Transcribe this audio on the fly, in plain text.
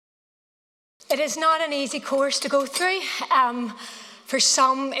It is not an easy course to go through. For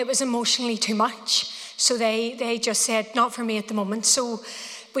some, it was emotionally too much. So they just said, not for me at the moment. So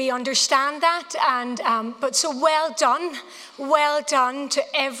we understand that. But so well done to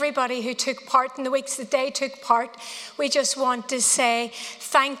everybody who took part in the weeks that they took part. We just want to say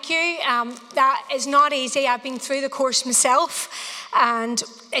thank you. That is not easy. I've been through the course myself. And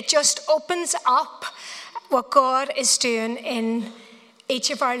it just opens up what God is doing in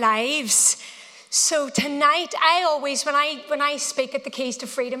each of our lives. So tonight, I always, when I speak at the Keys to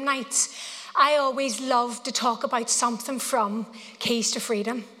Freedom nights, I always love to talk about something from Keys to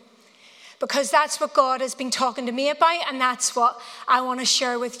Freedom, because that's what God has been talking to me about, and that's what I want to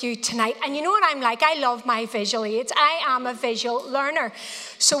share with you tonight. And you know what I'm like? I love my visual aids. I am a visual learner.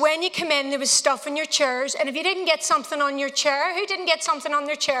 So when you come in, there was stuff in your chairs, and if you didn't get something on your chair, who didn't get something on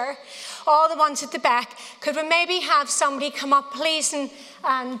their chair? All the ones at the back. Could we maybe have somebody come up, please,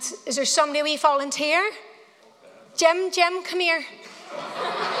 and is there somebody we volunteer? Jim, come here.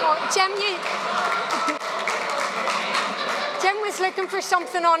 Oh, Jim was looking for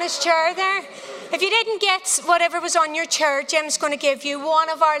something on his chair there. If you didn't get whatever was on your chair, Jim's going to give you one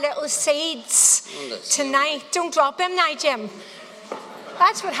of our little seeds tonight. Don't drop him now, Jim.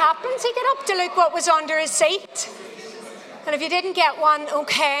 That's what happens. He got up to look what was under his seat. And if you didn't get one,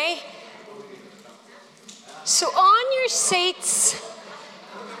 okay. So on your seats,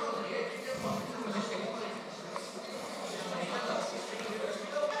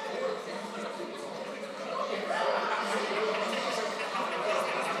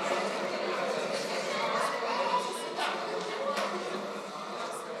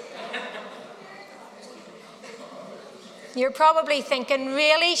 you're probably thinking,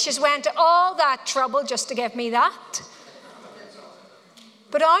 really? She's went to all that trouble just to give me that?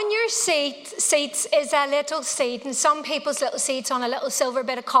 But on your seats is a little seed, and some people's little seed's on a little silver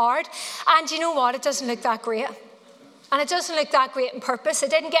bit of card. And you know what? It doesn't look that great. And it doesn't look that great on purpose. I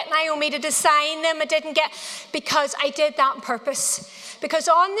didn't get Naomi to design them. Because I did that on purpose. Because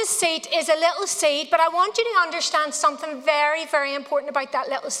on the seat is a little seed, but I want you to understand something very, very important about that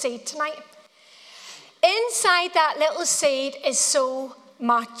little seed tonight. Inside that little seed is so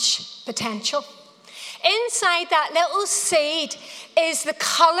much potential. Inside that little seed is the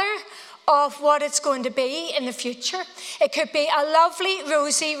colour of what it's going to be in the future. It could be a lovely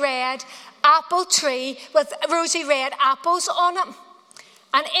rosy red apple tree with rosy red apples on it.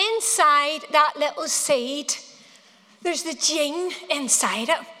 And inside that little seed, there's the gene inside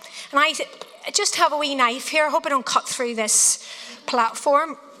it. And I just have a wee knife here. I hope I don't cut through this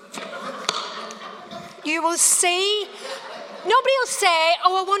platform. You will see. Nobody will say,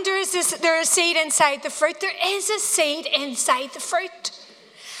 oh, I wonder, is there a seed inside the fruit? There is a seed inside the fruit.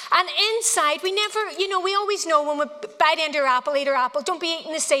 And inside, we always know when we bite into our apple, eat our apple, don't be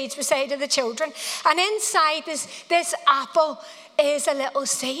eating the seeds, we say to the children. And inside this apple is a little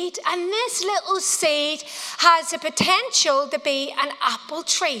seed. And this little seed has the potential to be an apple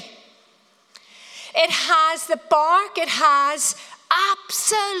tree. It has the bark, it has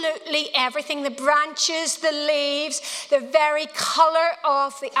absolutely everything, the branches, the leaves, the very colour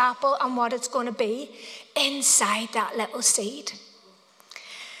of the apple and what it's going to be inside that little seed.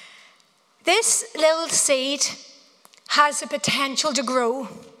 This little seed has the potential to grow.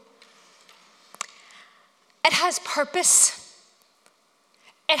 It has purpose.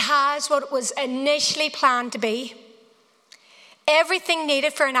 It has what it was initially planned to be. Everything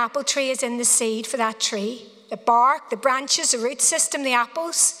needed for an apple tree is in the seed for that tree. The bark, the branches, the root system, the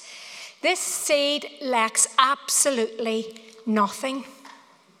apples. This seed lacks absolutely nothing.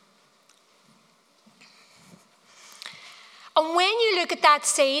 And when you look at that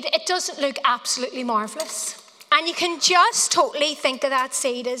seed, it doesn't look absolutely marvellous. And you can just totally think of that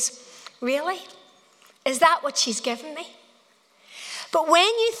seed as, really? Is that what she's given me? But when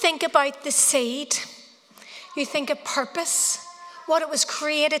you think about the seed, you think of purpose, what it was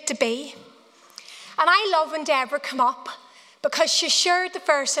created to be. And I love when Deborah come up because she shared the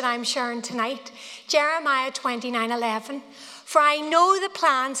verse that I'm sharing tonight, Jeremiah 29:11. For I know the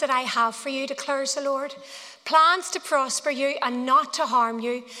plans that I have for you, declares the Lord. Plans to prosper you and not to harm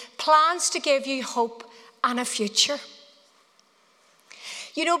you. Plans to give you hope and a future.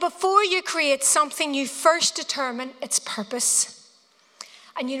 You know, before you create something, you first determine its purpose.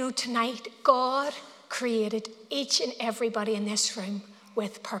 And you know, tonight, God created each and everybody in this room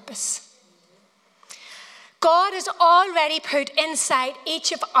with purpose. God has already put inside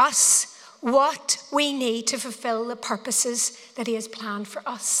each of us what we need to fulfill the purposes that he has planned for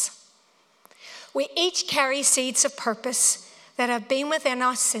us. We each carry seeds of purpose that have been within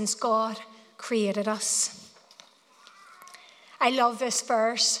us since God created us. I love this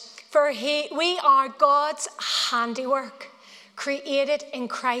verse. For we are God's handiwork, created in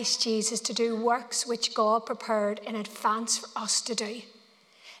Christ Jesus to do works which God prepared in advance for us to do.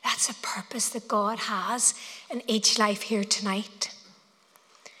 That's a purpose that God has in each life here tonight.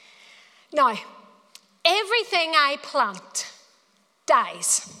 Now, everything I plant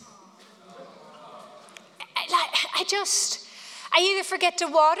dies. I either forget to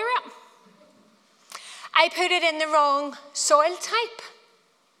water it, I put it in the wrong soil type.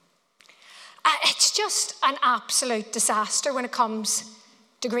 It's just an absolute disaster when it comes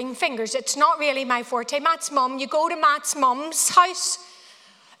to green fingers. It's not really my forte. Matt's mum, you go to Matt's mum's house,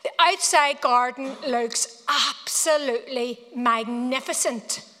 the outside garden looks absolutely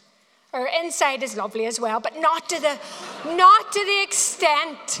magnificent. Her inside is lovely as well, but not to the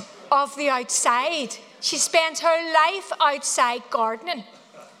extent of the outside. She spends her life outside gardening.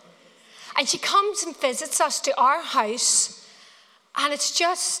 And she comes and visits us to our house, and it's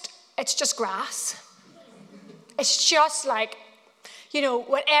just grass. It's just like,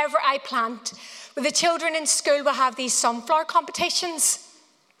 whatever I plant. With the children in school, we'll have these sunflower competitions,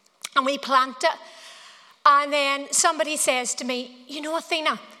 and we plant it. And then somebody says to me,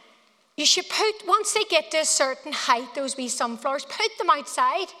 Athena, you should once they get to a certain height, those wee sunflowers, put them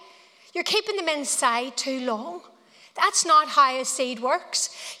outside. You're keeping them inside too long. That's not how a seed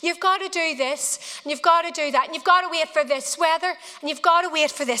works. You've got to do this, and you've got to do that, and you've got to wait for this weather, and you've got to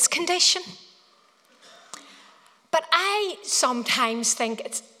wait for this condition. But I sometimes think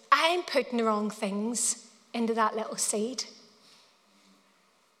I'm putting the wrong things into that little seed.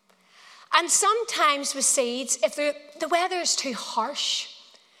 And sometimes with seeds, if the weather is too harsh,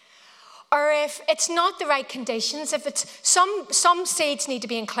 or if it's not the right conditions, if it's some seeds need to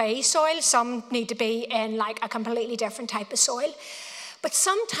be in clay soil, some need to be in like a completely different type of soil. But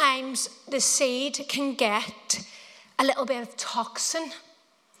sometimes the seed can get a little bit of toxin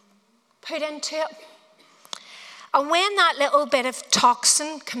put into it. And when that little bit of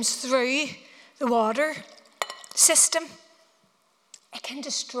toxin comes through the water system, it can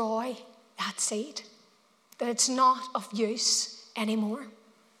destroy that seed, that it's not of use anymore.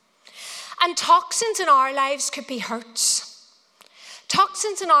 And toxins in our lives could be hurts.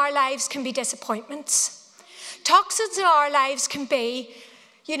 Toxins in our lives can be disappointments. Toxins in our lives can be,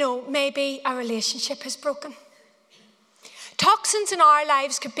 maybe a relationship is broken. Toxins in our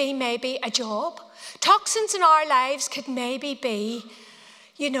lives could be maybe a job. Toxins in our lives could maybe be,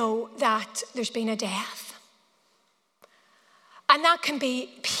 that there's been a death. And that can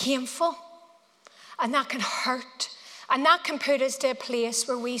be painful. And that can hurt. And that can put us to a place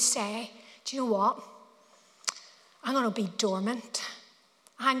where we say, do you know what? I'm going to be dormant.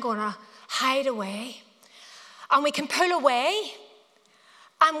 I'm going to hide away. And we can pull away.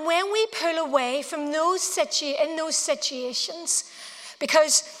 And when we pull away from in those situations,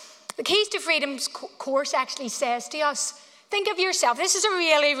 because the Keys to Freedom course actually says to us, think of yourself. This is a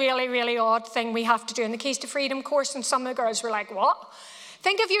really, really, really odd thing we have to do in the Keys to Freedom course, and some of the girls were like, what?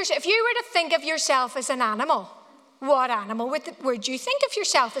 Think of yourself. If you were to think of yourself as an animal, what animal would you think of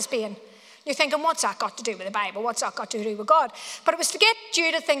yourself as being? You're thinking, what's that got to do with the Bible? What's that got to do with God? But it was to get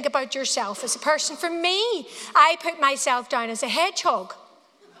you to think about yourself as a person. For me, I put myself down as a hedgehog.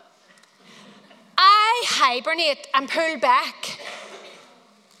 I hibernate and pull back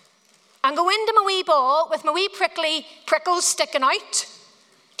and go into my wee ball with my wee prickles sticking out.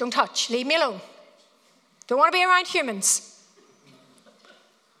 Don't touch, leave me alone. Don't want to be around humans.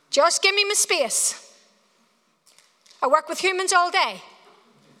 Just give me my space. I work with humans all day.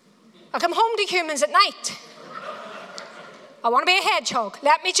 I come home to humans at night. I want to be a hedgehog.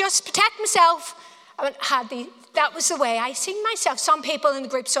 Let me just protect myself. That was the way I seen myself. Some people in the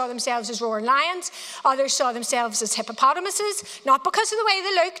group saw themselves as roaring lions. Others saw themselves as hippopotamuses, not because of the way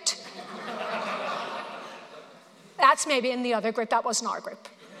they looked. That's maybe in the other group. That wasn't our group.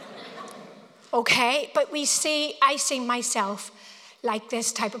 Okay, but I see myself like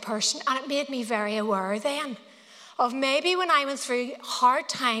this type of person, and it made me very aware then of maybe when I went through hard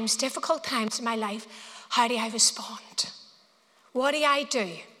times, difficult times in my life, how do I respond? What do I do?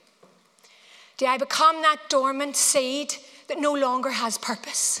 Do I become that dormant seed that no longer has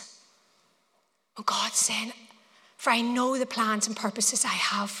purpose? Well, God's saying, for I know the plans and purposes I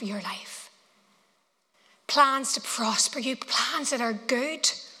have for your life. Plans to prosper you, plans that are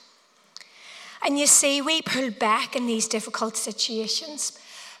good. And you see, we pull back in these difficult situations.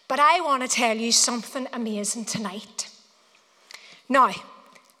 But I want to tell you something amazing tonight. Now,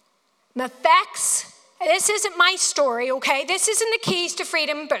 my facts, this isn't my story, okay? This isn't the Keys to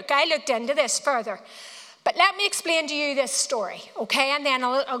Freedom book. I looked into this further. But let me explain to you this story, okay? And then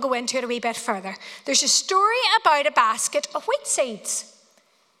I'll go into it a wee bit further. There's a story about a basket of wheat seeds.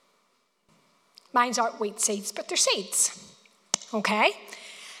 Mine aren't wheat seeds, but they're seeds, okay,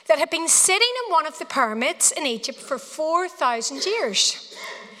 that had been sitting in one of the pyramids in Egypt for 4,000 years.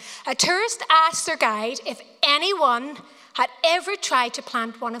 A tourist asked their guide if anyone had ever tried to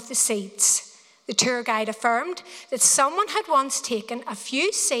plant one of the seeds. The tour guide affirmed that someone had once taken a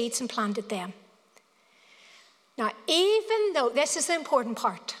few seeds and planted them. Now, even though, this is the important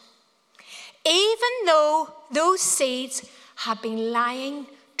part, even though those seeds had been lying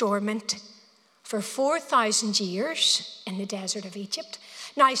dormant for 4,000 years in the desert of Egypt.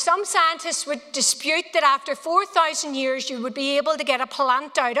 Now, some scientists would dispute that after 4,000 years you would be able to get a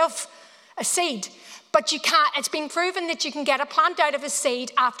plant out of a seed. But you can't. It's been proven that you can get a plant out of a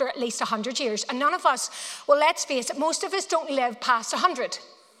seed after at least 100 years. And none of us, well, let's face it, most of us don't live past 100.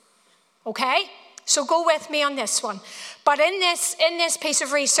 Okay? So go with me on this one. But in this piece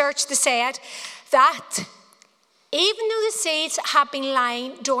of research, they said that even though the seeds had been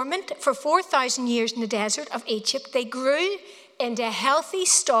lying dormant for 4,000 years in the desert of Egypt, they grew into healthy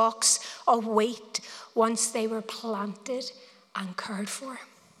stalks of wheat once they were planted and cared for.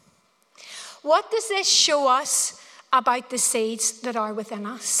 What does this show us about the seeds that are within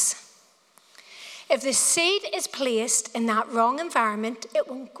us? If the seed is placed in that wrong environment, it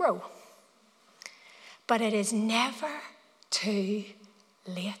won't grow. But it is never too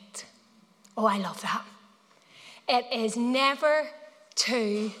late. Oh, I love that. It is never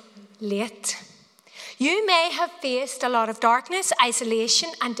too late. You may have faced a lot of darkness, isolation,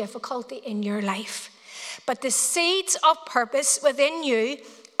 and difficulty in your life, but the seeds of purpose within you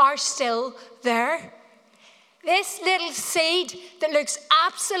are still there. This little seed that looks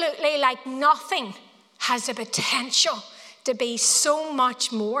absolutely like nothing has the potential to be so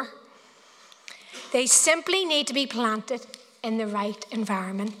much more. They simply need to be planted in the right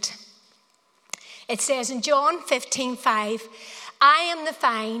environment. It says in John 15:5, I am the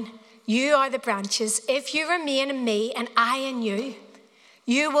vine, you are the branches. If you remain in me and I in you,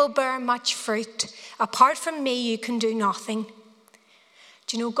 you will bear much fruit. Apart from me, you can do nothing.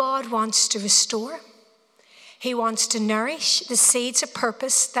 Do you know God wants to restore? He wants to nourish the seeds of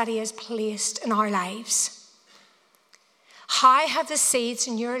purpose that he has placed in our lives. How have the seeds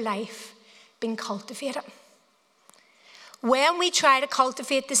in your life been cultivated? When we try to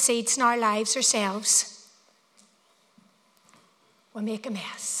cultivate the seeds in our lives ourselves, we make a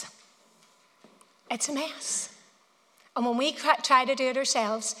mess. It's a mess. And when we try to do it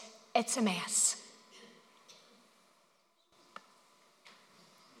ourselves, it's a mess.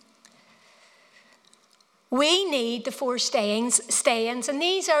 We need the 4 stay-ins, and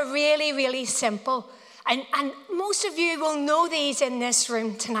these are really, really simple. And most of you will know these in this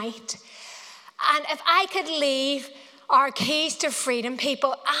room tonight. And if I could leave our Keys to Freedom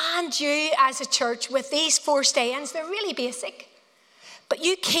people and you as a church with these 4 stay-ins, they're really basic. But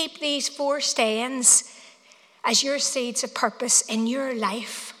you keep these 4 stay-ins as your seeds of purpose in your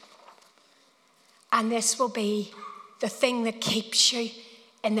life. And this will be the thing that keeps you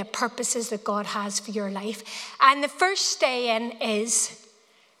in the purposes that God has for your life. And the first stay-in is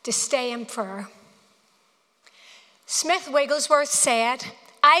to stay in prayer. Smith Wigglesworth said,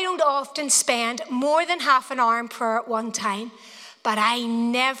 I don't often spend more than half an hour in prayer at one time, but I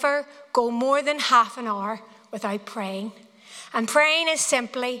never go more than half an hour without praying. And praying is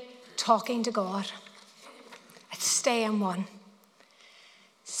simply talking to God. It's stay in 1.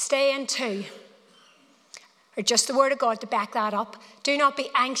 Stay in 2. Or just the word of God to back that up. Do not be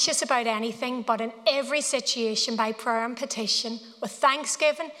anxious about anything, but in every situation by prayer and petition, with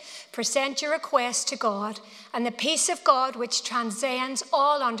thanksgiving, present your request to God, and the peace of God, which transcends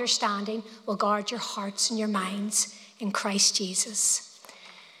all understanding, will guard your hearts and your minds in Christ Jesus.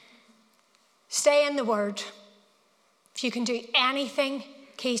 Stay in the Word. If you can do anything,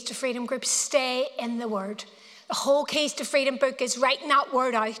 Keys to Freedom group, stay in the Word. The whole Keys to Freedom book is writing that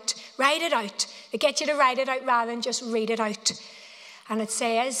word out. Write it out. They get you to write it out rather than just read it out. And it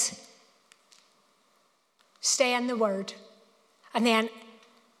says, stay in the Word. And then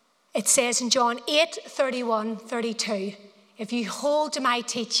it says in John 8:31-32, if you hold to my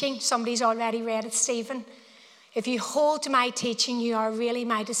teaching, somebody's already read it, Stephen. If you hold to my teaching, you are really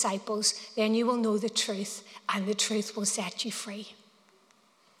my disciples, then you will know the truth, and the truth will set you free.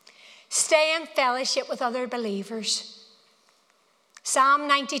 Stay in fellowship with other believers. Psalm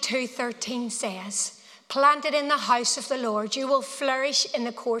 92:13 says, planted in the house of the Lord, you will flourish in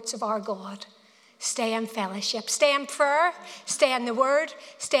the courts of our God. Stay in fellowship. Stay in prayer. Stay in the Word.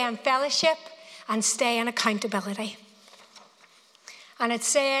 Stay in fellowship. And stay in accountability. And it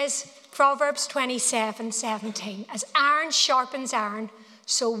says, Proverbs 27:17, as iron sharpens iron,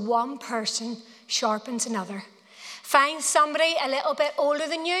 so one person sharpens another. Find somebody a little bit older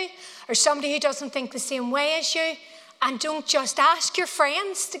than you or somebody who doesn't think the same way as you, and don't just ask your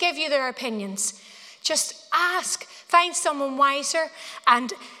friends to give you their opinions. Just ask. Find someone wiser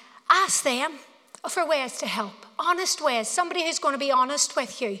and ask them for ways to help. Honest ways. Somebody who's going to be honest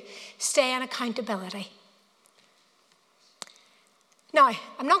with you. Stay in accountability. Now,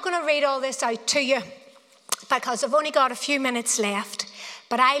 I'm not going to read all this out to you because I've only got a few minutes left,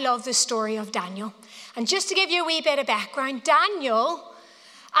 but I love the story of Daniel. And just to give you a wee bit of background, in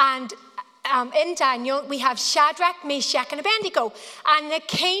Daniel, we have Shadrach, Meshach, and Abednego. And the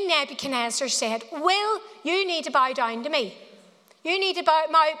king Nebuchadnezzar said, "Will, you need to bow down to me. You need to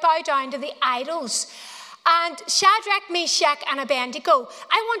bow down to the idols." And Shadrach, Meshach, and Abednego,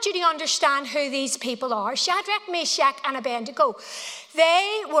 I want you to understand who these people are. Shadrach, Meshach, and Abednego,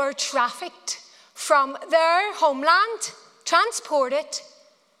 they were trafficked from their homeland, transported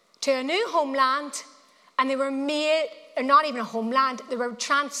to a new homeland, and they were made, or not even a homeland, they were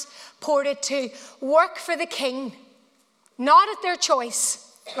transported to work for the king, not at their choice,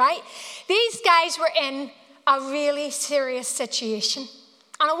 right? These guys were in a really serious situation.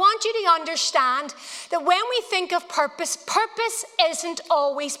 And I want you to understand that when we think of purpose, purpose isn't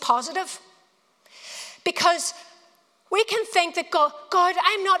always positive. Because we can think that, God,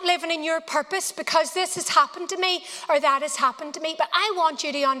 I'm not living in your purpose because this has happened to me or that has happened to me. But I want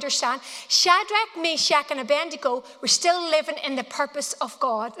you to understand, Shadrach, Meshach, and Abednego were still living in the purpose of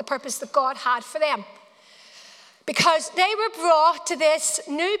God, the purpose that God had for them. Because they were brought to this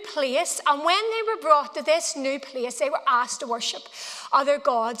new place, and when they were brought to this new place, they were asked to worship other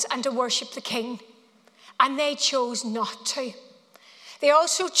gods and to worship the king. And they chose not to. They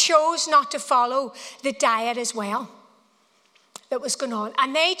also chose not to follow the diet as well that was going on.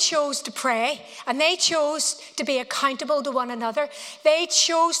 And they chose to pray, and they chose to be accountable to one another. They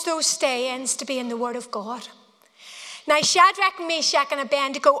chose those stay-ins to be in the Word of God. Now, Shadrach, Meshach, and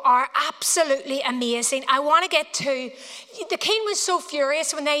Abednego are absolutely amazing. I want to get to, the king was so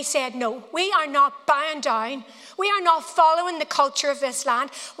furious when they said, "No, we are not bowing down. We are not following the culture of this land.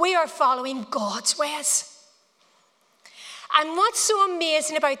 We are following God's ways." And what's so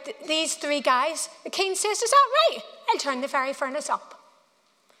amazing about these three guys, the king says, "Is that right? I'll turn the fiery furnace up.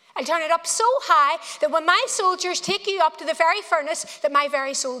 I'll turn it up so high that when my soldiers take you up to the very furnace, that my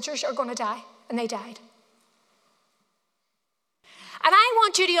very soldiers are going to die." And they died. And I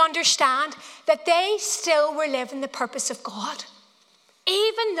want you to understand that they still were living the purpose of God,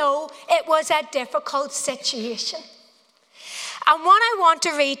 even though it was a difficult situation. And what I want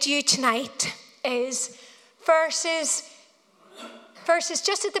to read to you tonight is verses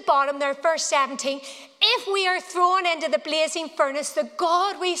just at the bottom there, verse 17. "If we are thrown into the blazing furnace, the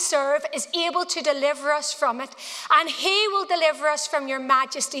God we serve is able to deliver us from it, and he will deliver us from your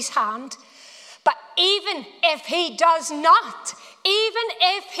majesty's hand. But even if he does not,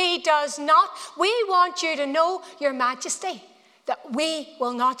 we want you to know, your majesty, that we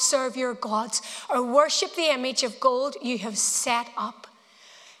will not serve your gods or worship the image of gold you have set up."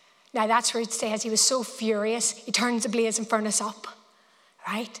 Now that's where it says he was so furious, he turns the blazing furnace up,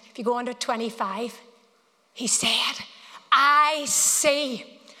 right? If you go under 25, he said, "I see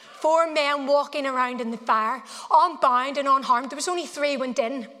 4 men walking around in the fire, unbound and unharmed." There was only 3 went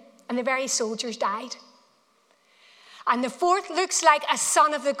in, and the very soldiers died. "And the 4th looks like a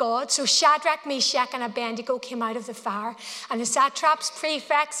son of the gods." So Shadrach, Meshach, and Abednego came out of the fire, and the satraps,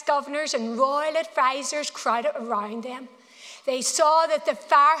 prefects, governors, and royal advisors crowded around them. They saw that the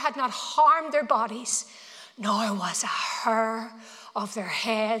fire had not harmed their bodies, nor was a hair of their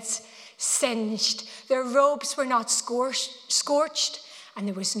heads singed. Their robes were not scorched, and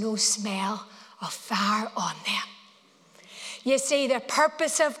there was no smell of fire on them. You see, the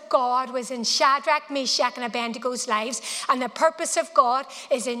purpose of God was in Shadrach, Meshach, and Abednego's lives, and the purpose of God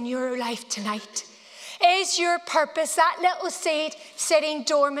is in your life tonight. Is your purpose, that little seed, sitting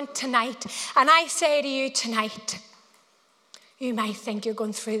dormant tonight? And I say to you tonight, you might think you're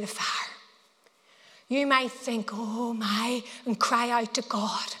going through the fire. You might think, "Oh my," and cry out to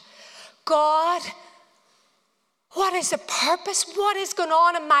God, "God, what is the purpose? What is going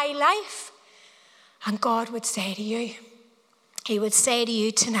on in my life?" And God would say to you, he would say to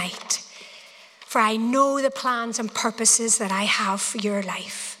you tonight, "For I know the plans and purposes that I have for your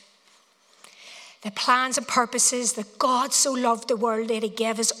life." The plans and purposes that God so loved the world that he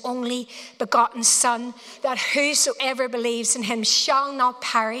gave his only begotten Son, that whosoever believes in him shall not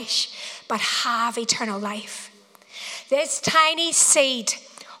perish, but have eternal life. This tiny seed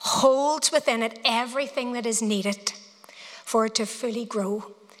holds within it everything that is needed for it to fully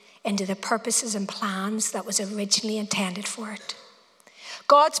grow into the purposes and plans that was originally intended for it.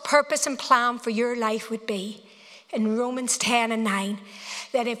 God's purpose and plan for your life would be in Romans 10:9,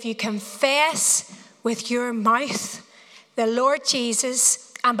 that if you confess with your mouth the Lord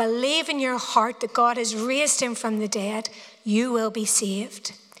Jesus and believe in your heart that God has raised him from the dead, you will be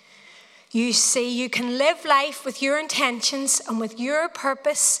saved. You see, you can live life with your intentions and with your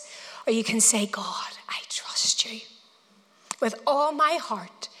purpose, or you can say, God, I trust you with all my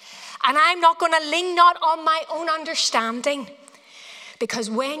heart. And I'm not going to lean not on my own understanding, because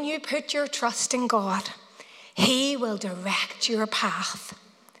when you put your trust in God, he will direct your path.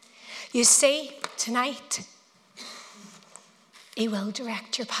 You see, tonight, he will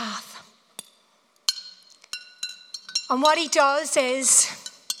direct your path. And what he does is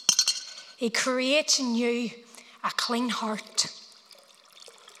he creates in you a clean heart.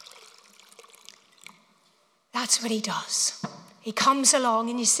 That's what he does. He comes along,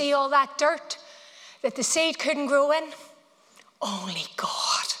 and you see all that dirt that the seed couldn't grow in? Only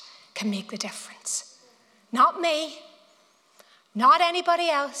God can make the difference. Not me, not anybody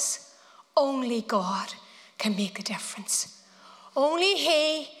else. Only God can make the difference. Only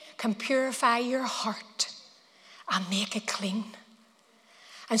he can purify your heart and make it clean.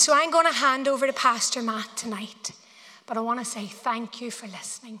 And so I'm going to hand over to Pastor Matt tonight, but I want to say thank you for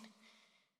listening.